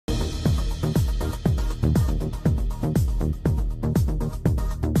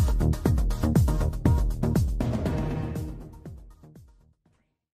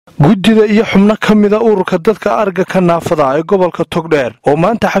guddida iyo xubno kamida ururka dadka arga ka naafada ee gobolka Togdheer oo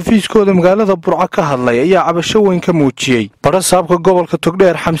maanta xafiiskooda magaalada Burco ka hadlay ayaa cabasho weyn ka muujiyay Badhasaabka gobolka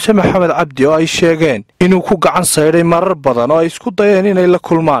Togdheer Xamse Maxamed Cabdi oo ay sheegeen inuu ku gacan sayray marar badan oo ay isku dayeen inay la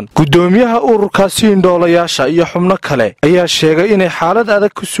kulmaan gudoomiyaha ururkaasi Indhoolayaasha iyo xubno kale ayaa sheegay inay xaalad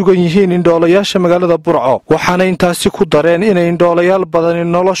adag ku sugan yihiin Indhoolayaasha magaalada Burco waxaana intaasi ku dareen inay Indhoolayaal badan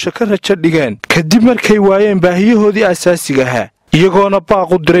nolosha ka rajo dhigeen kadib markay waayeen baahiyahoodii asaasiga ah iyagoona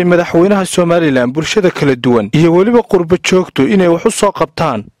baaq u diray madaxweynaha Soomaaliland bulshada kala duwan iyo waliba qurba joogto inay wax u soo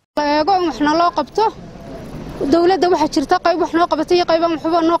qabtaan waxna loo qabto dawladda waxa jirta qayb wax noo qabatay qayb aan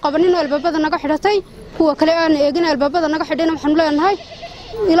waxba noo qabanin albaabada naga xidhatay kuwa kale aan eegin albaabada naga xidhayna waxaan leenahay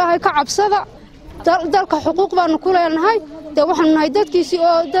ilaahay ka cabsada dalka xuquuq baan ku leenahay waxaan nahay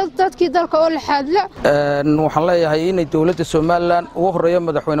dadkii dalka oo la xaadla waxaan leeyahay inay dawladda Soomaaliland ugu horeeyo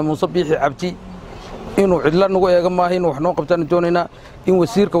madaxweyne Muuse Biixi Cabdi inuu cidla nagu eega maahin wax noo qabtaan doonayna in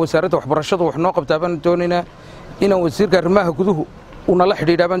wasiirka wasaaradda waxbarashada wax noo qabtaan doonayna in wasiirka arrimaha guduhu una la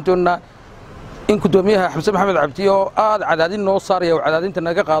xidhiidhaan doonayna in gudoomiyaha Xamse Maxamed Cabdi oo aad cadaadin noo saarayo cadaadinta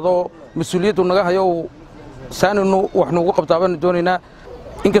naga qaado mas'uuliyaddu naga hayo saaninu wax nagu qabtaan doonayna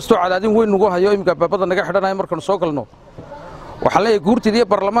in kasto cadaadin weyn nagu hayo imka baabada naga xidhanaay markaan soo galno waxaan leeyahay guurtidii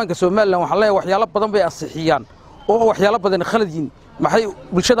baarlamaanka Soomaaliland waxaan leeyahay waxyaalo badan bay asixiyaan oo waxyaalo badan khaladiin maxay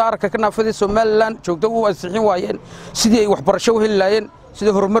bulshada aragka ka naafada Soomaaliland joogto u asixin waayeen sidii ay waxbarasho u helaayeen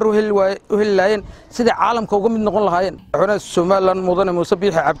sidii horumar u helaayeen sidii caalamka uga mid noqon lahaayeen waxaana Soomaaliland mudane Muuse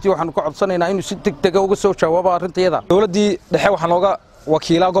Biixi Cabdi waxaan ku codsanaynaa inuu si degdeg ah uga soo jawaabo arrinteeda dawladii dhexe waxaan looga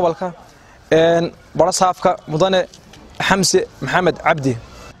wakiilaa gobolka Badhasaabka mudane Xamse Maxamed Cabdi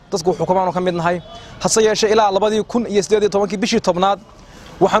dadku xukuumaanu ka mid nahay hase yeeshee ilaa 2018 bishii tobnaad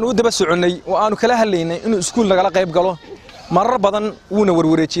waxaan u daba soconay oo aanu kala hadlaynay inuu iskuul nagala qayb galo marar badan wuuna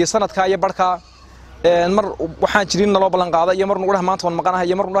warwareejiyay sanadka iyo barka mar waxaan jirin naloo balan qaaday iyo mar nugu dhax maanta waan maqanahay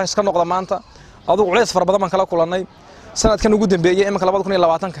iyo mar nugu dhax iska noqda maanta adigu culays far badan baan kala kulanay sanadkan ugu dambeeyay imanka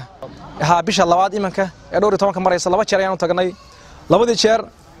 2020 bisha labaad imanka ee dhowr 10 maraysa laba jeer ayaan tagnay labadii jeer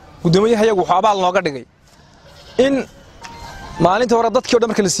gudoomiyaha iyagu wuxuu abaal nooga dhigay in maalintii hore dadkii oo dhan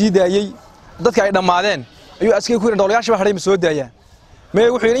markii la sii daayay dadka ay dhamaadeen ayuu askari ku Indhoolayaasha haray soo daayay mee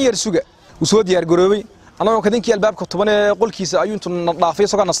wuxuu in yar suga uu soo diyaar garoobay anagoo kadinkii albaabka toban ee qolkiisa ayuu intuu dhaafay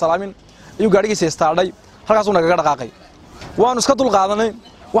soo kana salaamin ayuu gaarigiisa istaadhay halkaas uu naga dhaqaaqay waanu iska dul qaadanay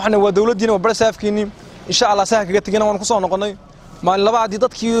waxna waa dawladdiina waa Badhasaabkiini insha Allah saaka kaga tagana waan ku soo noqonay maalin labaadii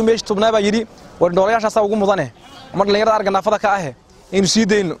dadkii meesha tobnaaba yiri war Indhoolayaashaas ugu mudane mar dhalinyarada arga naafada ka ah inuu sii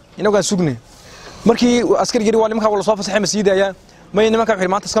deeyno inaga sugnay markii askari yiri waa nimanka wala soo fasaxay ma sii daayaan ma nimanka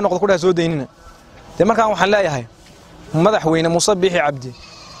wixii maanta iska noqdo ku dhaasoo deynina markaan waxaan leeyahay madaxweyne Muuse Biixi Cabdi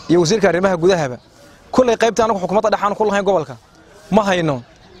iyo wasiirka arrimaha gudahaba kulay qaybta anagu xukuumadda dhaxan ku lahayn gobolka ma hayno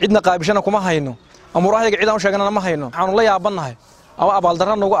cidna qaabishana kuma hayno amurahayaga cid aan sheeganana ma hayno waxaan la yaabanahay ama abaal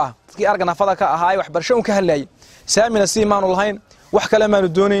darro nagu ah dadkii arga naafada ka ahaa ay waxbarasho ka hadlayay saamina si maanu lahayn wax kale maanu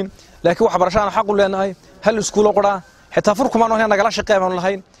doonayn laakiin waxbarashada xaq u leenahay hal iskuul qoraa xitaa furkumaan oo nagala shaqeeyaan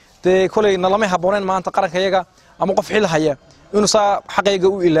lahayn kulay nalama habooneen maanta qarankayaga ama qof xil haya inuu saa xaqayga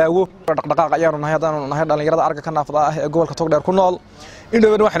u ilaawo dhaqdhaqaaq ayaanu nahay hadaan nahay dhalinyarada arga ka naafada ah ee gobolka Togdheer ku nool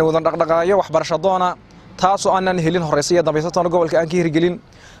indhowna waxaan wadan dhaqdhaqaaqyo waxbarasho doona taas oo aanan helin horeysay dambaysataan gobolka aan ka hirgelin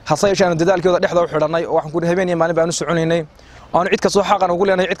hase yeeshee dadaalkooda dhexda u xidhanay oo waxaan ku habeenay maalin baan u soconaynay aanu cid ka soo xaqan ugu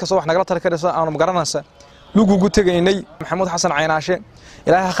leenahay cid ka soo wax nagala tar karaysa aanu garanaysa lugu tagaynay maxamuud xasan caynaashe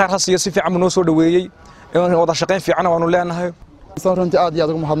ilaahay khayr hasiyo si fiican noo soo dhaweeyay wada shaqeyn fiican waanu leenahay runtii aad iyo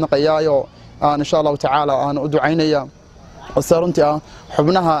aad ugu mahadnaqayaayo insha Allah tacaala aan u ducaynaya runtii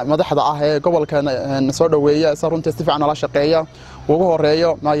xubnaha madaxda ah ee gobolka soo dhaweeya runtii si fiican la shaqeeya ugu horeeyo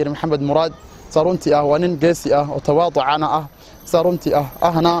maayir Maxamed Muraad runtii waa nin geesi ah oo tawaadacana ah runtii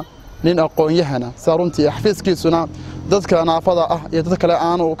ahna nin aqoon-yahana runtii xafiiskiisuna dadka naafada ah iyo dadka kale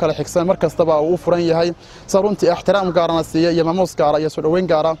aanu kala xigsan markastaba uu furan yahay runtii ixtiraam gaarana siiya iyo maamuus gaar iyo soo dhaweyn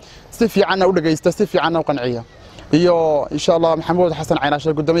gaar si fiican u dhageysta si fiican u qanciya iyo insha Allah maxamuud xasan caynaashe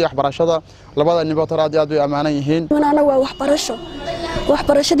gudoomiyaha waxbarashada labada nibood aad iyo aad way amaanan yihiin ana waa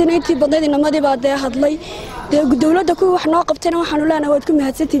waxbarashadina intii badneed inamadii baa hadlay dawladda ku wax noo qabtayna waxaan u leenahay waad ku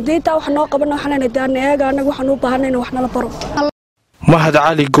mahadsantihiin deynta wax noo qaban waxaan leenahay daanayaga anagu waxaan u baahanay wax nala baro Mahad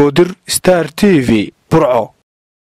Ali Goodir Star TV Burco.